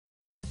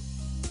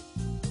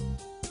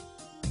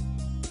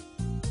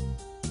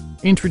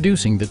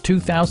Introducing the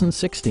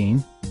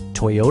 2016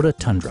 Toyota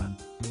Tundra.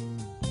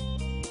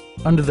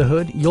 Under the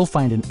hood, you'll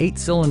find an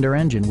 8-cylinder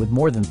engine with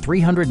more than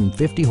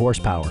 350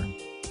 horsepower.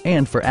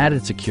 And for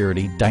added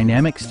security,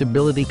 dynamic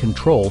stability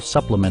control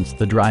supplements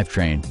the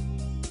drivetrain.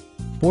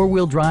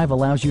 Four-wheel drive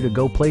allows you to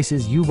go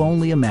places you've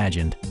only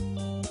imagined.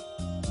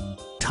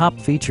 Top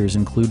features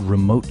include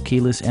remote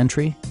keyless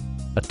entry,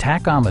 a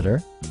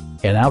tachometer,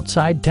 an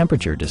outside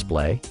temperature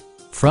display,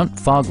 front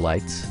fog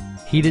lights,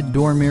 heated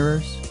door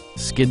mirrors,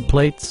 skid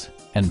plates,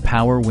 and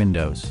power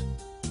windows.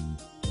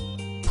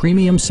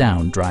 Premium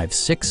sound drives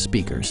 6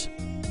 speakers,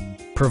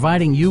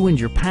 providing you and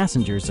your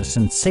passengers a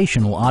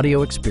sensational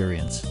audio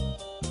experience.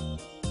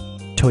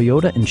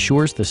 Toyota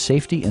ensures the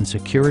safety and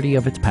security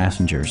of its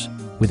passengers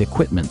with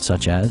equipment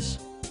such as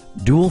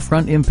dual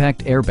front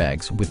impact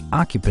airbags with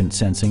occupant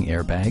sensing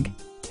airbag,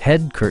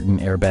 head curtain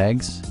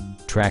airbags,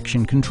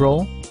 traction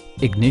control,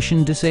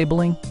 ignition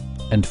disabling,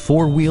 and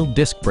 4-wheel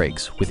disc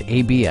brakes with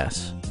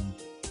ABS.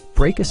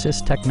 Brake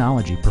Assist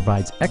technology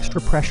provides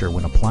extra pressure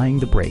when applying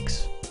the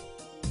brakes.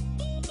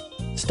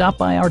 Stop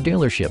by our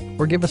dealership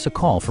or give us a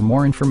call for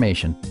more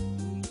information.